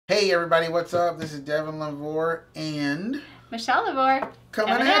Hey everybody, what's up? This is Devin, LaVore, and Michelle LaVore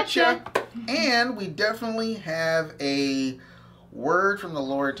coming at you. And we definitely have a word from the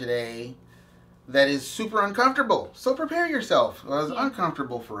Lord today that is super uncomfortable. So prepare yourself. Well, it's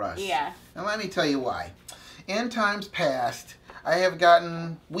uncomfortable for us. Yeah. And let me tell you why. In times past,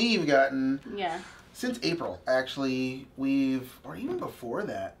 we've gotten, since April, actually, or even before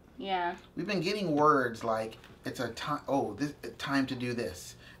that, we've been getting words like, it's a time, time to do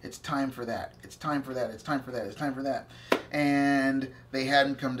this. It's time for that. It's time for that. It's time for that. It's time for that. And they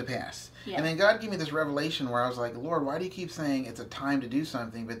hadn't come to pass. Yeah. And then God gave me this revelation where I was like, Lord, why do you keep saying it's a time to do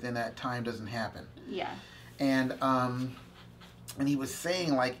something, but then that time doesn't happen? Yeah. And he was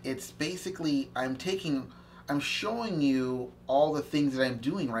saying, like, it's basically, I'm showing you all the things that I'm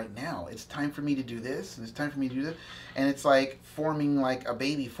doing right now. It's time for me to do this, and it's time for me to do this. And it's like forming like a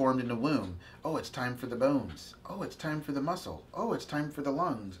baby formed in the womb. Oh, it's time for the bones. Oh, it's time for the muscle. Oh, it's time for the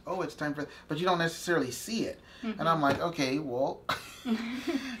lungs. Oh, it's time for... But you don't necessarily see it. Mm-hmm. And I'm like, okay, well... and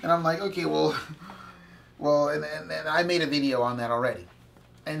I made a video on that already.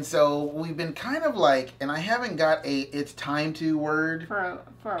 And so we've been kind of like, and I haven't got a "it's time to" word for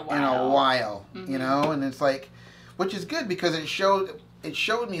a while. In a while, mm-hmm. You know, and it's like, which is good because it showed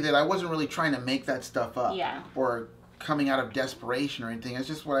me that I wasn't really trying to make that stuff up, or coming out of desperation or anything. It's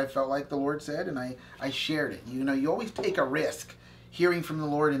just what I felt like the Lord said, and I shared it. You know, you always take a risk hearing from the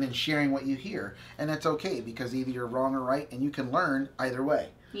Lord and then sharing what you hear, and that's okay because either you're wrong or right, and you can learn either way.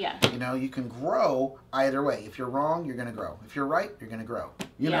 Yeah. You know, you can grow either way. If you're wrong, you're going to grow. If you're right, you're going to grow.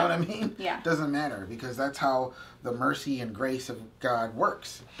 You know what I mean? Yeah. It doesn't matter because that's how the mercy and grace of God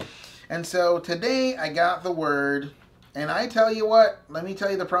works. And so today I got the word, and I tell you what, let me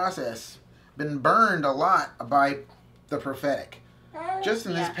tell you the process. Been burned a lot by the prophetic. Just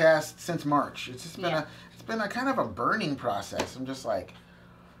in this past, since March. It's just been a kind of a burning process. I'm just like,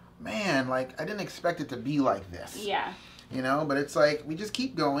 man, like I didn't expect it to be like this. Yeah. You know, but it's like we just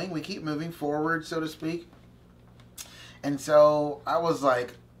keep going. We keep moving forward, so to speak. And so I was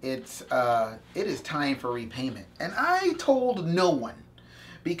like, it is time for repayment. And I told no one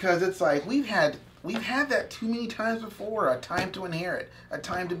because it's like we've had that too many times before. A time to inherit, a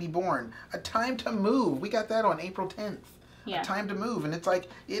time to be born, a time to move. We got that on April 10th. Yeah. A time to move. And it's like,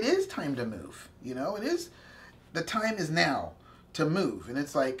 it is time to move. You know, it is. The time is now to move. And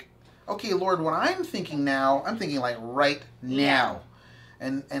it's like, okay, Lord, what I'm thinking now, I'm thinking like right now.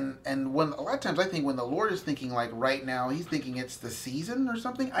 And when a lot of times I think when the Lord is thinking like right now, he's thinking it's the season or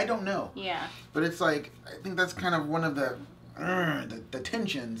something. I don't know. Yeah. But it's like, I think that's kind of one of the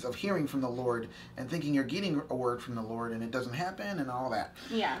tensions of hearing from the Lord and thinking you're getting a word from the Lord and it doesn't happen and all that.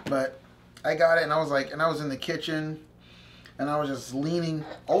 Yeah. But I got it, and I was like, and I was in the kitchen and I was just leaning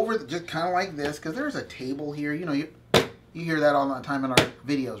over, just kind of like this, because there's a table here. You know, you hear that all the time in our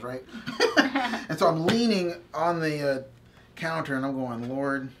videos, right? And so I'm leaning on the counter and I'm going,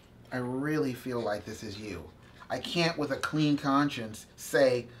 Lord, I really feel like this is you. I can't with a clean conscience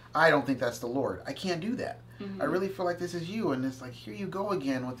say, I don't think that's the Lord. I can't do that. Mm-hmm. I really feel like this is you. And it's like, here you go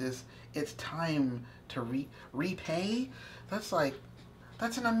again with this, it's time to repay. That's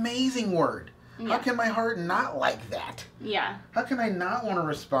an amazing word. Yeah. How can my heart not like that? Yeah. How can I not want to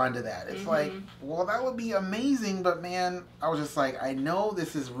respond to that? It's like, well, that would be amazing, but man, I was just like, I know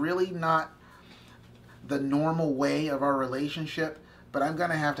this is really not the normal way of our relationship, but I'm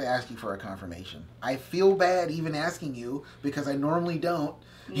going to have to ask you for a confirmation. I feel bad even asking you because I normally don't,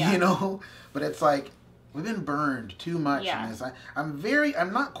 you know, but it's like, we've been burned too much in this.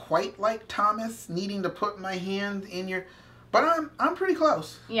 I'm not quite like Thomas needing to put my hand in your... But I'm pretty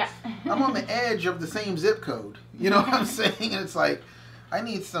close. Yeah. I'm on the edge of the same zip code. You know what I'm saying? And it's like, I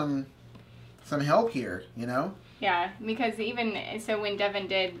need some help here, you know? Yeah, because even, so when Devin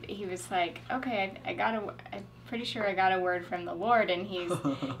did, he was like, okay, I'm pretty sure I got a word from the Lord. And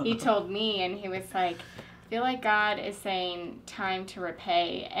he told me, and he was like, I feel like God is saying time to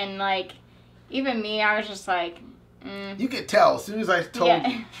repay. And like, even me, I was just like, You could tell. As soon as I told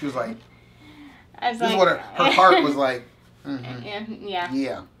you, she was like, this is what her heart was like. Mm-hmm.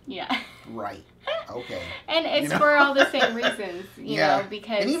 Yeah. Right. Okay. And it's for all the same reasons, you know,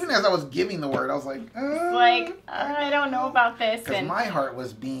 because... And even as I was giving the word, I was like, I don't know about this. Because my heart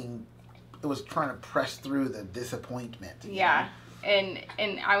was trying to press through the disappointment. Yeah. And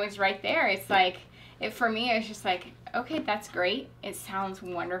I was right there. It's like, for me, it's just like, okay, that's great. It sounds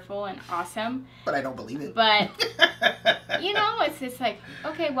wonderful and awesome. But I don't believe it. But, you know, it's just like,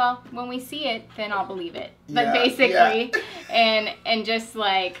 okay, well, when we see it, then I'll believe it. But basically, and just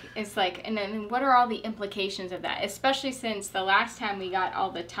like, it's like, and then what are all the implications of that? Especially since the last time we got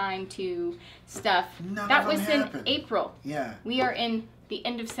all the time to stuff, that was in April. Yeah. We are in the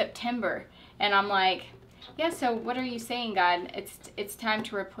end of September. And I'm like, yeah, so what are you saying, God? It's time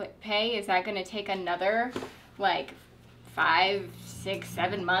to repay? Is that going to take another, like, 5, 6,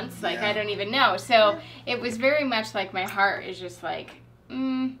 7 months? Like, I don't even know. So it was very much like my heart is just like,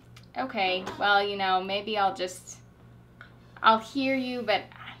 okay, well, you know, maybe I'll hear you, but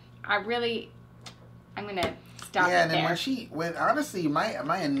I'm going to stop it and there. then when honestly,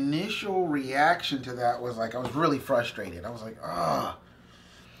 my initial reaction to that was like, I was really frustrated. I was like, oh.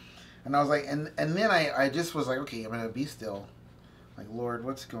 And I was like, and then I just was like, okay, I'm going to be still. Like, Lord,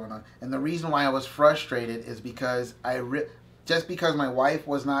 what's going on? And the reason why I was frustrated is because just because my wife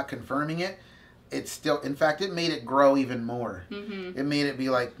was not confirming it, it's still, in fact, it made it grow even more. Mm-hmm. It made it be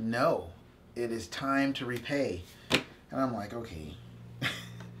like, no, it is time to repay. And I'm like, okay.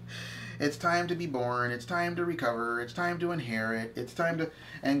 It's time to be born. It's time to recover. It's time to inherit. It's time to...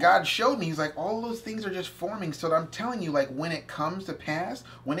 And God showed me, he's like, all those things are just forming. So I'm telling you, like, when it comes to pass,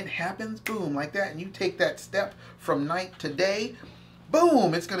 when it happens, boom, like that, and you take that step from night to day,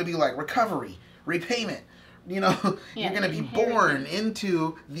 boom, it's going to be like recovery, repayment. You know, you're going to be born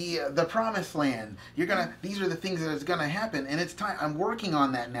into the promised land. These are the things that is going to happen. And it's time. I'm working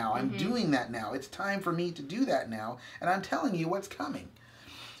on that now. I'm doing that now. It's time for me to do that now. And I'm telling you what's coming.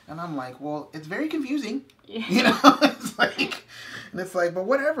 And I'm like, well, it's very confusing, you know, it's like, but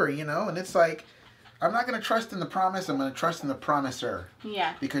whatever, you know, and it's like, I'm not going to trust in the promise. I'm going to trust in the promiser.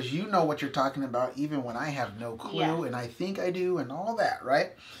 Yeah. Because you know what you're talking about, even when I have no clue, and I think I do, and all that,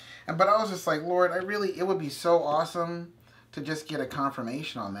 right? But I was just like, Lord, it would be so awesome to just get a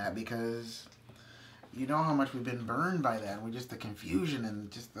confirmation on that, because you know how much we've been burned by that. And the confusion and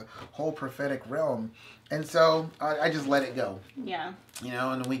just the whole prophetic realm. And so I just let it go. Yeah. You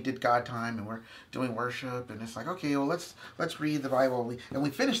know, and then we did God time and we're doing worship. And it's like, okay, well, let's read the Bible. We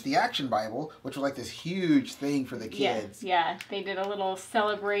finished the Action Bible, which was like this huge thing for the kids. Yeah. They did a little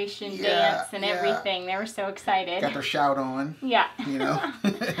celebration dance and everything. They were so excited. Got their shout on. Yeah. You know.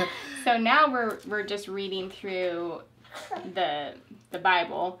 So now we're just reading through the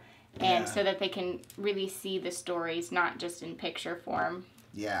Bible. And so that they can really see the stories, not just in picture form.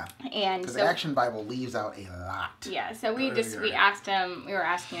 Yeah. And because the Action Bible leaves out a lot. Yeah. So we were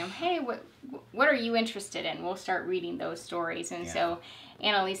asking him, hey, what are you interested in? We'll start reading those stories. And so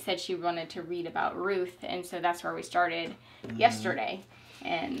Annalise said she wanted to read about Ruth, and so that's where we started yesterday.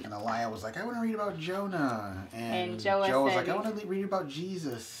 And Elia was like, I want to read about Jonah. And Joe was like, I want to read about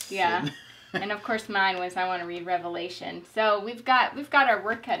Jesus. Yeah. And of course, mine was I want to read Revelation. So we've got our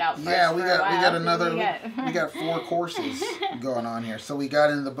work cut out for us. We got another. We got 4 courses going on here. So we got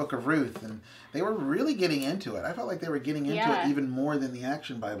into the book of Ruth, and they were really getting into it. I felt like they were getting into it even more than the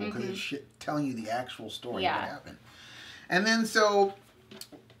Action Bible, because it's telling you the actual story of what happened. And then so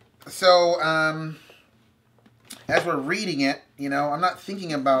as we're reading it, you know, I'm not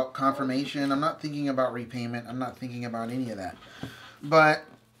thinking about confirmation. I'm not thinking about repayment. I'm not thinking about any of that. But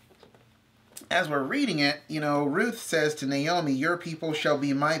as we're reading it, you know, Ruth says to Naomi, your people shall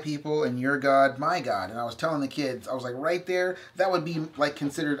be my people and your God my God. And I was telling the kids, I was like, right there, that would be like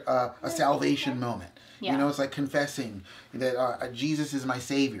considered a salvation moment. Yeah. You know, it's like confessing that Jesus is my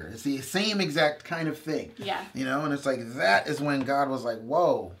Savior. It's the same exact kind of thing. Yeah. You know, and it's like that is when God was like,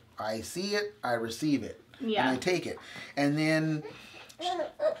 whoa, I see it, I receive it. Yeah. And I take it. And then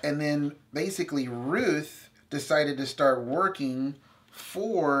basically Ruth decided to start working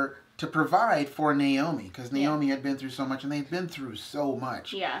to provide for Naomi, because Naomi had been through so much, and they'd been through so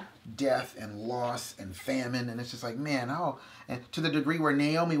much death and loss and famine, and it's just like, man, and to the degree where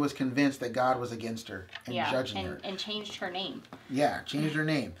Naomi was convinced that God was against her and judging her. And changed her name. Yeah, changed her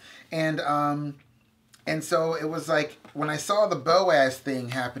name. And so it was like, when I saw the Boaz thing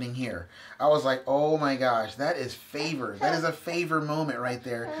happening here, I was like, oh my gosh, that is favor. That is a favor moment right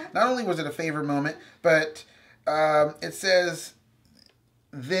there. Not only was it a favor moment, but it says,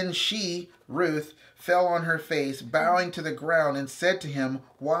 then she, Ruth, fell on her face, bowing to the ground, and said to him,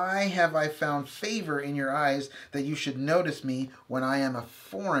 why have I found favor in your eyes that you should notice me when I am a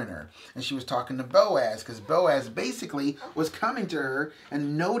foreigner? And she was talking to Boaz, because Boaz basically was coming to her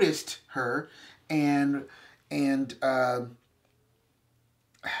and noticed her and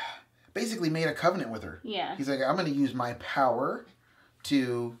basically made a covenant with her. Yeah. He's like, I'm going to use my power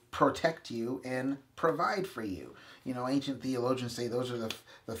to protect you and provide for you. You know, ancient theologians say those are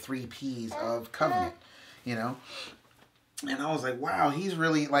the 3 P's of covenant, you know. And I was like, wow, he's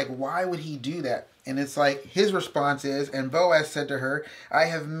really, like, why would he do that? And it's like, his response is, and Boaz said to her, I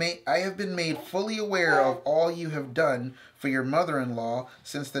have been made fully aware of all you have done for your mother-in-law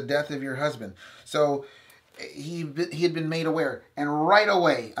since the death of your husband. So he had been made aware, and right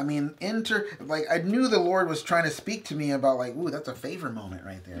away, I mean, I knew the Lord was trying to speak to me about like, ooh, that's a favor moment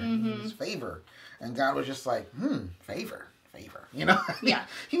right there. It's favor, and God was just like, favor, you know. Yeah.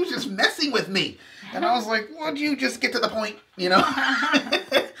 He was just messing with me, and I was like, would you just get to the point, you know?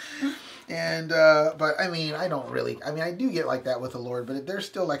 And but I mean, I do get like that with the Lord, but there's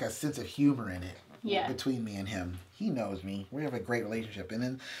still like a sense of humor in it. Yeah. Between me and him, he knows me. We have a great relationship,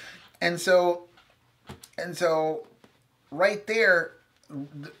 and so right there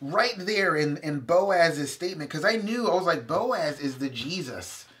in Boaz's statement, because I was like, Boaz is the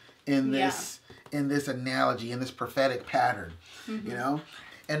Jesus in this analogy, in this prophetic pattern, you know.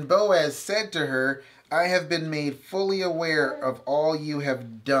 And Boaz said to her, I have been made fully aware of all you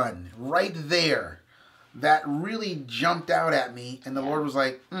have done. Right there, that really jumped out at me, and the Lord was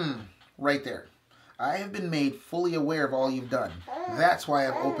like, right there. I have been made fully aware of all you've done. That's why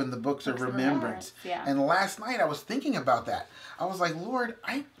I've opened the books of remembrance. Yeah. And last night I was thinking about that. I was like, Lord,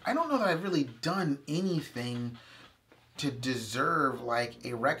 I don't know that I've really done anything to deserve like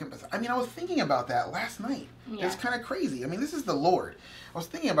a recompense. I mean, I was thinking about that last night. Yeah. It's kind of crazy. I mean, this is the Lord. I was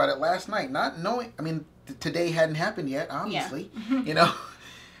thinking about it last night, not knowing, I mean, today hadn't happened yet, obviously, you know.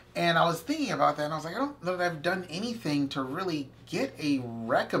 And I was thinking about that, and I was like, I don't know that I've done anything to really get a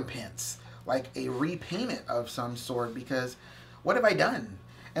recompense, like a repayment of some sort, because what have I done?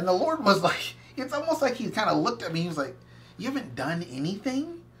 And the Lord was like, it's almost like he kind of looked at me. He was like, you haven't done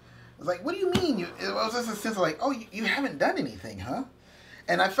anything? I was like, what do you mean? It was just a sense of like, oh, you haven't done anything, huh?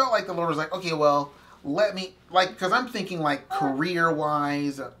 And I felt like the Lord was like, okay, well, let me, like, because I'm thinking like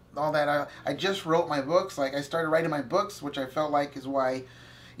career-wise, all that. I just wrote my books. Like, I started writing my books, which I felt like is why,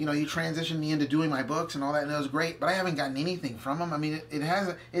 you know, you transitioned me into doing my books and all that, and it was great, but I haven't gotten anything from them. I mean,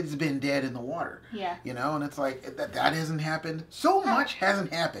 it's been dead in the water. Yeah. You know, and it's like, that hasn't happened. So much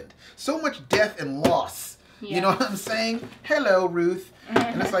hasn't happened. So much death and loss. Yeah. You know what I'm saying? Hello, Ruth.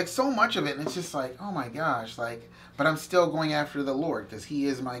 And it's like so much of it, and it's just like, oh my gosh, like, but I'm still going after the Lord, because he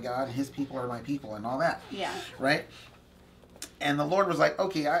is my God, and his people are my people, and all that. Yeah. Right? And the Lord was like,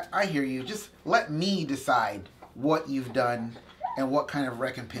 okay, I hear you. Just let me decide what you've done and what kind of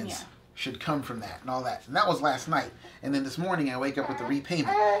recompense should come from that and all that. And that was last night. And then this morning I wake up with the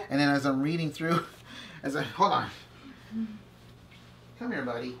repayment. And then as I'm reading through, hold on. Come here,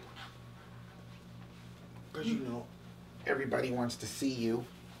 buddy. Because you know, everybody wants to see you.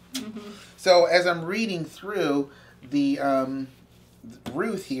 So as I'm reading through the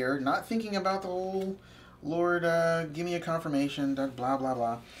Ruth here, not thinking about the whole Lord, give me a confirmation, blah, blah,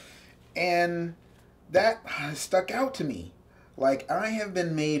 blah. And that stuck out to me. Like, I have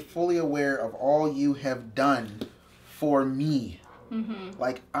been made fully aware of all you have done for me.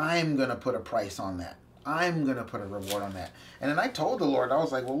 Like, I'm going to put a price on that. I'm going to put a reward on that. And then I told the Lord, I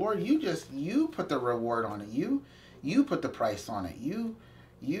was like, well, Lord, you put the reward on it. You put the price on it. You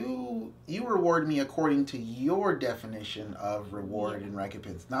reward me according to your definition of reward and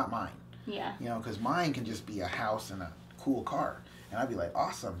recompense, not mine. Yeah. You know, because mine can just be a house and a cool car. And I'd be like,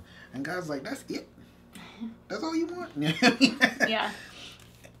 awesome. And God's like, that's it. That's all you want? Yeah.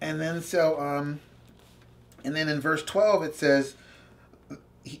 And then and then in verse 12 it says,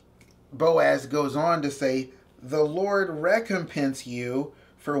 Boaz goes on to say, the Lord recompense you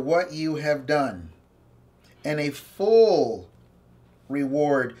for what you have done, and a full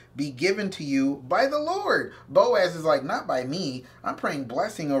reward be given to you by the Lord. Boaz is like, not by me. I'm praying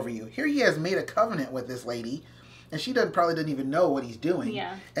blessing over you. Here he has made a covenant with this lady, and she probably doesn't even know what he's doing.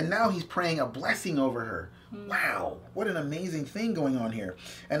 Yeah. And now he's praying a blessing over her. Wow, what an amazing thing going on here.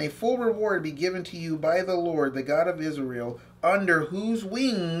 And a full reward be given to you by the Lord, the God of Israel, under whose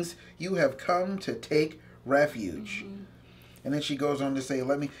wings you have come to take refuge. And then she goes on to say,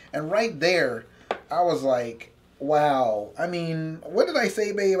 and right there, I was like, wow. I mean, what did I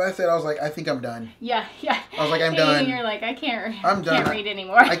say, babe? I was like, I think I'm done. Yeah. I was like, I'm done. And you're like, I'm done. Can't read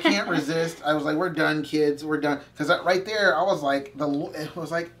anymore. I can't resist. I was like, we're done, kids. We're done. Because right there, I was like, it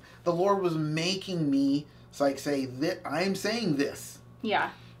was like the Lord was making me say that I'm saying this.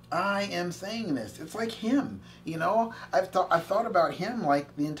 Yeah. I am saying this. It's like him, you know. I've thought about him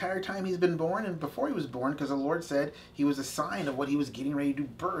like the entire time he's been born and before he was born, because the Lord said he was a sign of what he was getting ready to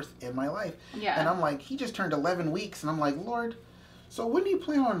birth in my life. Yeah. And I'm like, he just turned 11 weeks, and I'm like, Lord, so when do you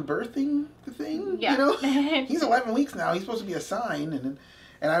plan on birthing the thing? Yeah. You know, he's 11 weeks now. He's supposed to be a sign, and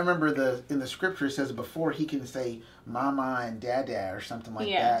I remember in the scripture it says before he can say mama and dada or something like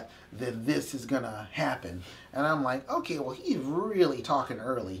that, then this is gonna happen. And I'm like, okay, well, he's really talking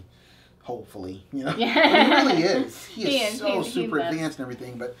early, hopefully, you know. Yeah. But he really is. He is so super advanced and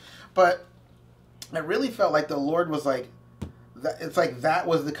everything. But I really felt like the Lord was like, it's like that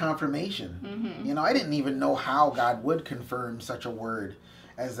was the confirmation. Mm-hmm. You know, I didn't even know how God would confirm such a word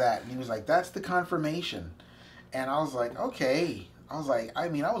as that. And he was like, that's the confirmation. And I was like, okay. I was like, I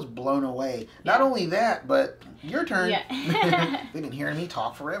mean, I was blown away. Yeah. Not only that, but your turn. Yeah. They've been hearing me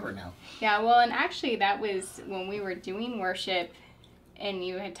talk forever now. Yeah, well, and actually that was when we were doing worship and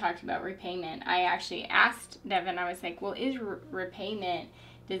you had talked about repayment. I actually asked Devin, I was like, well, is repayment,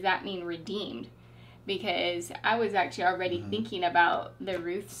 does that mean redeemed? Because I was actually already thinking about the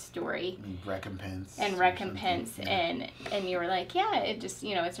Ruth story. Recompense. And recompense. Yeah. And you were like, yeah, it just,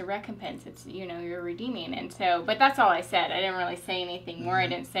 you know, it's a recompense. It's, you know, you're redeeming. And so, but that's all I said. I didn't really say anything more. I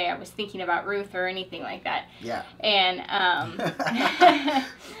didn't say I was thinking about Ruth or anything like that. Yeah. And,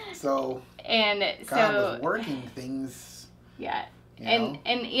 so. And God so. was working things. Yeah. You know?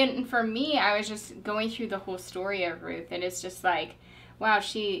 And for me, I was just going through the whole story of Ruth. And it's just like, wow,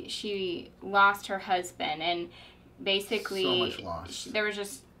 she lost her husband, and basically so much loss. There was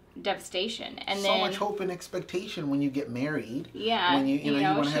just devastation, and so then much hope and expectation when you get married. Yeah, when you know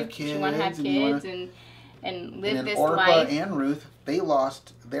you want to have kids, she want to have kids and live and this Orpah life. And Ruth, they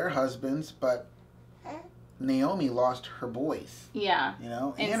lost their husbands, but Naomi lost her boys. Yeah, you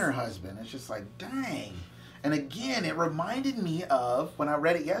know, and her husband. It's just like, dang. And again, it reminded me of when I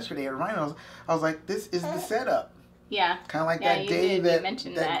read it yesterday. It reminded me, I was like, this is the setup. Yeah. Kind of like that day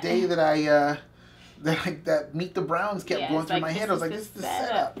that day that I that Meet the Browns kept going through my head. I was like, this is the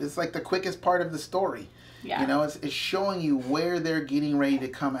setup. It's like the quickest part of the story. Yeah. You know, it's showing you where they're getting ready to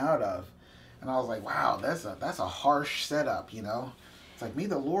come out of. And I was like, wow, that's a harsh setup, you know. It's like, may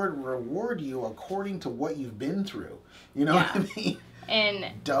the Lord reward you according to what you've been through. You know what I mean?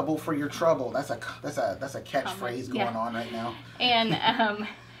 And double for your trouble. That's a catchphrase going on right now. And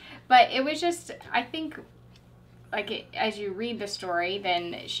but it was just, I think, like as you read the story,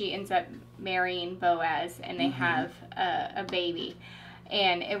 then she ends up marrying Boaz, and they have a baby.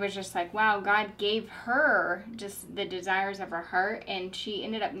 And it was just like, wow, God gave her just the desires of her heart, and she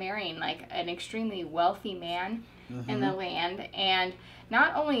ended up marrying like an extremely wealthy man in the land. And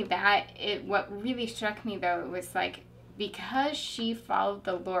not only that, what really struck me though was like, because she followed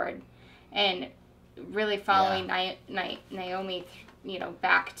the Lord and really following Naomi, you know,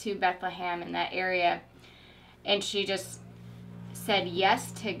 back to Bethlehem in that area, and she just said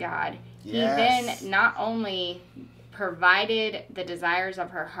yes to God. Yes. He then not only provided the desires of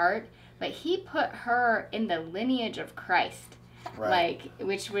her heart, but he put her in the lineage of Christ. Right. Like,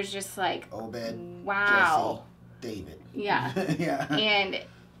 which was just like, Obed, wow. Jesse, David. Yeah. Yeah. And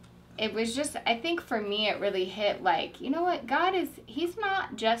it was just, I think for me, it really hit like, you know what? God he's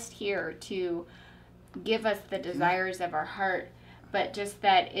not just here to give us the desires of our heart, but just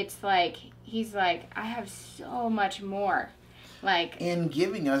that it's like, he's like, I have so much more. Like, in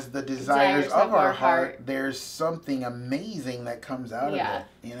giving us the desires of our heart, there's something amazing that comes out of it,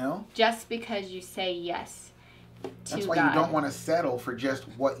 you know? Just because you say yes to God. That's why you don't want to settle for just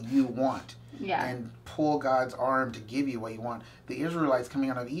what you want. Yeah. And pull God's arm to give you what you want. The Israelites coming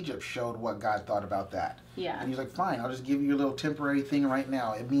out of Egypt showed what God thought about that. Yeah. And he's like, fine, I'll just give you a little temporary thing right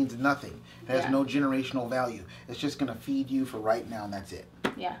now. It means nothing. It has no generational value. It's just going to feed you for right now, and that's it.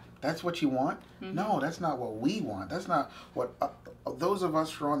 Yeah. That's what you want? Mm-hmm. No, that's not what we want. That's not what those of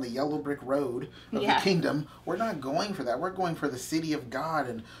us who are on the yellow brick road of the kingdom, we're not going for that. We're going for the city of God,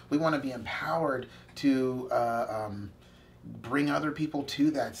 and we want to be empowered to bring other people to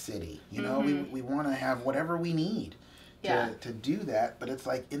that city. You know, we want to have whatever we need to do that. But it's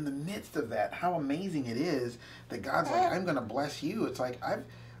like, in the midst of that, how amazing it is that God's like, I'm going to bless you. It's like,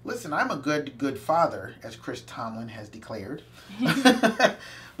 I'm a good father, as Chris Tomlin has declared.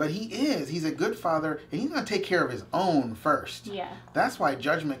 But he's a good father, and he's going to take care of his own first. Yeah. That's why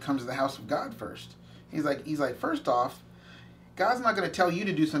judgment comes to the house of God first. He's like, first off, God's not going to tell you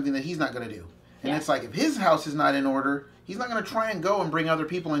to do something that he's not going to do. And it's like, if his house is not in order, he's not going to try and go and bring other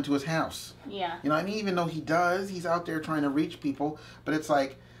people into his house. Yeah. You know, I mean, even though he does, he's out there trying to reach people, but it's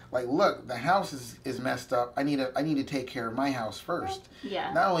like, look, the house is messed up. I need to take care of my house first.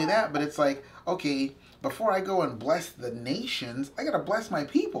 Yeah. Not only that, but it's like, okay, before I go and bless the nations, I got to bless my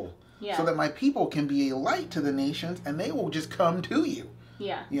people. Yeah. So that my people can be a light to the nations, and they will just come to you.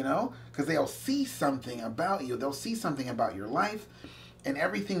 Yeah. You know, because they'll see something about you. They'll see something about your life and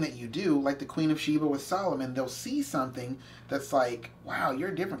everything that you do, like the Queen of Sheba with Solomon. They'll see something that's like, wow, you're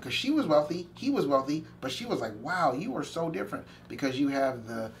different. Because she was wealthy, he was wealthy, but she was like, wow, you are so different because you have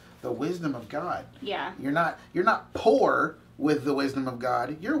the wisdom of God. Yeah. You're not poor with the wisdom of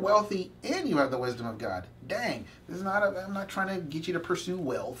God. You're wealthy and you have the wisdom of God. Dang, I'm not trying to get you to pursue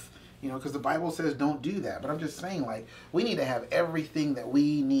wealth, you know, because the Bible says don't do that. But I'm just saying, like, we need to have everything that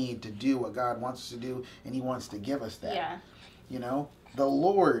we need to do what God wants us to do, and he wants to give us that. Yeah. You know, the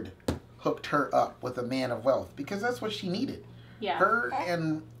Lord hooked her up with a man of wealth because that's what she needed. Yeah. Her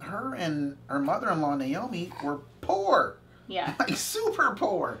and her mother-in-law Naomi were poor. Yeah. Like super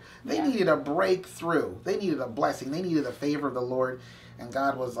poor. They Yeah. needed a breakthrough. They needed a blessing. They needed the favor of the Lord. And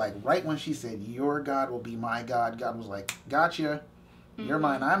God was like, right when she said, your God will be my God, God was like, gotcha. You're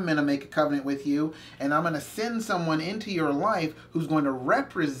mine. I'm going to make a covenant with you. And I'm going to send someone into your life who's going to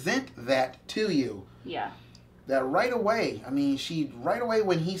represent that to you. Yeah. That right away, right away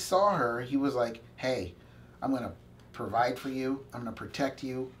when he saw her, he was like, hey, I'm going to provide for you. I'm going to protect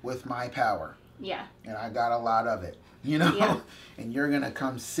you with my power. Yeah. And I got a lot of it. You know, yeah. And you're going to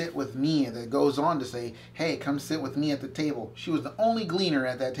come sit with me. And it goes on to say, hey, come sit with me at the table. She was the only gleaner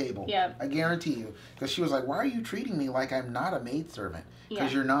at that table. Yeah. I guarantee you. Because she was like, why are you treating me like I'm not a maidservant?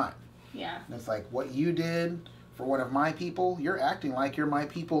 Because you're not. Yeah. And it's like, what you did for one of my people, you're acting like you're my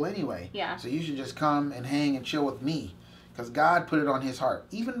people anyway. Yeah. So you should just come and hang and chill with me. Because God put it on his heart.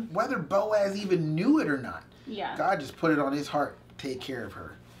 Even whether Boaz even knew it or not. Yeah. God just put it on his heart to take care of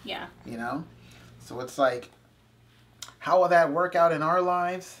her. Yeah. You know? So it's like, how will that work out in our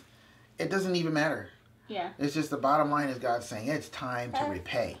lives? It doesn't even matter. Yeah. It's just the bottom line is God saying it's time to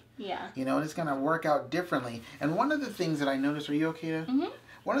repay. Yeah. You know, and it's going to work out differently. And one of the things that I noticed, are you okay to? Mm-hmm.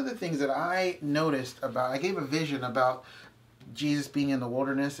 One of the things that I noticed I gave a vision about Jesus being in the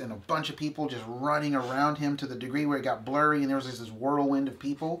wilderness and a bunch of people just running around him to the degree where it got blurry and there was this whirlwind of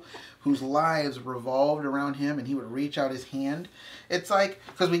people whose lives revolved around him and he would reach out his hand. It's like,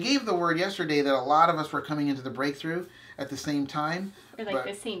 because we gave the word yesterday that a lot of us were coming into the breakthrough at the same time. Or like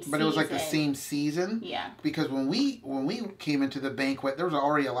the same season. But it was like the same season. Yeah. Because when we came into the banquet, there was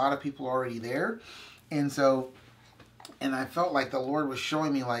already a lot of people already there. And so, and I felt like the Lord was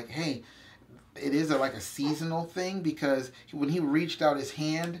showing me like, hey, it is like a seasonal thing, because when he reached out his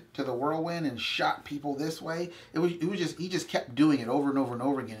hand to the whirlwind and shot people this way, he just kept doing it over and over and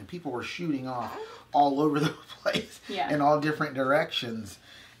over again, and people were shooting off all over the place in all different directions.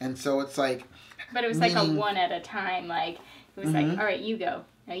 And so it's like, but it was like a one at a time. Like it was like, all right, you go,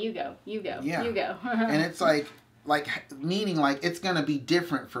 now you go, you go, you go. And it's like meaning like it's going to be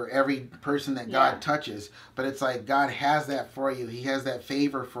different for every person that God touches, but it's like God has that for you. He has that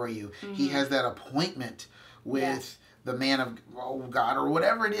favor for you. He has that appointment with the man of God or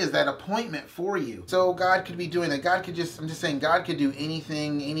whatever it is, that appointment for you. So God could be doing that. God could just, I'm just saying, God could do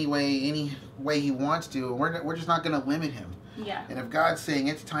anything, any way he wants to, and we're just not going to limit him. Yeah. And if God's saying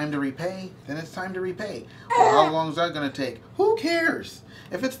it's time to repay, then it's time to repay. Well, how long is that going to take? Who cares?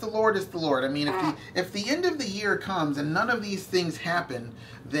 If it's the Lord, it's the Lord. I mean, if the end of the year comes and none of these things happen,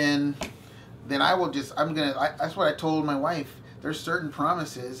 then I will just, that's what I told my wife. There's certain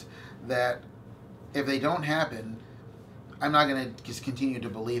promises that if they don't happen, I'm not going to just continue to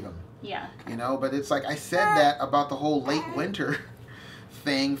believe them. Yeah. You know, but it's like I said that about the whole late winter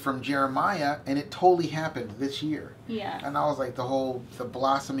thing from Jeremiah, and it totally happened this year. Yeah. And I was like, the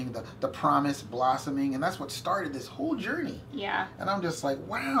blossoming, the promise blossoming, and that's what started this whole journey. Yeah. And I'm just like,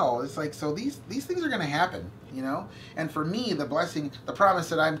 wow, it's like, so these things are going to happen, you know? And for me, the blessing, the promise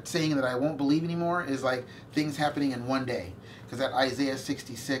that I'm saying that I won't believe anymore is like things happening in one day. Because that Isaiah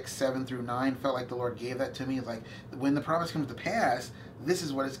 66, 7 through 9, felt like the Lord gave that to me. It's like, when the promise comes to pass, this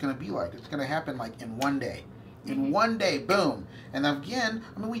is what it's going to be like. It's going to happen like in one day. In one day, boom. And again,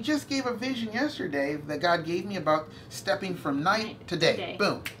 I mean, we just gave a vision yesterday that God gave me about stepping from night to day.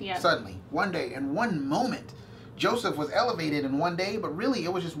 Boom. Yeah. Suddenly. One day. In one moment. Joseph was elevated in one day, but really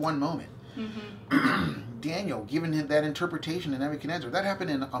it was just one moment. Daniel, given him that interpretation in Nebuchadnezzar, that happened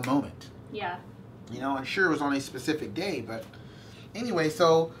in a moment. Yeah. You know, and sure it was on a specific day, but anyway,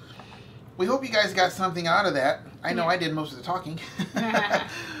 so we hope you guys got something out of that. I know I did most of the talking.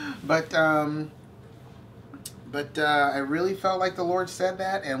 But I really felt like the Lord said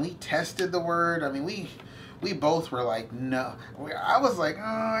that, and we tested the word. I mean, we both were like, no. I was like, oh,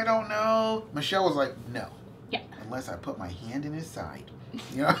 I don't know. Michelle was like, no. Yeah. Unless I put my hand in his side.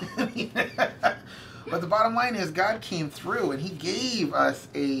 You know what I mean? But the bottom line is God came through, and he gave us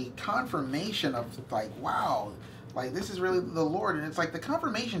a confirmation of like, wow, like this is really the Lord. And it's like the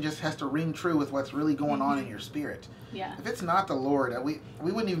confirmation just has to ring true with what's really going on in your spirit. Yeah. If it's not the Lord, we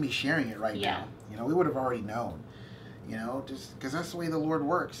wouldn't even be sharing it right now. You know, we would have already known. You know, just because that's the way the Lord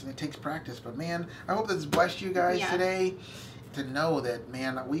works, and it takes practice. But man, I hope this blessed you guys today to know that,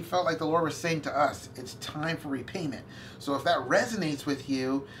 man, we felt like the Lord was saying to us, it's time for repayment. So if that resonates with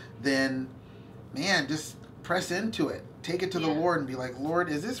you, then, man, just press into it. Take it to the Lord and be like, Lord,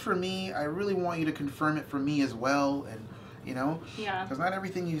 is this for me? I really want you to confirm it for me as well. And, you know, because not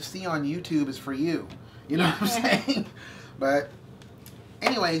everything you see on YouTube is for you. You know what I'm saying? But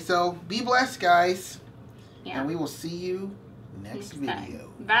anyway, so be blessed, guys. Yeah. And we will see you next time. video.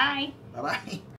 Bye. Bye-bye.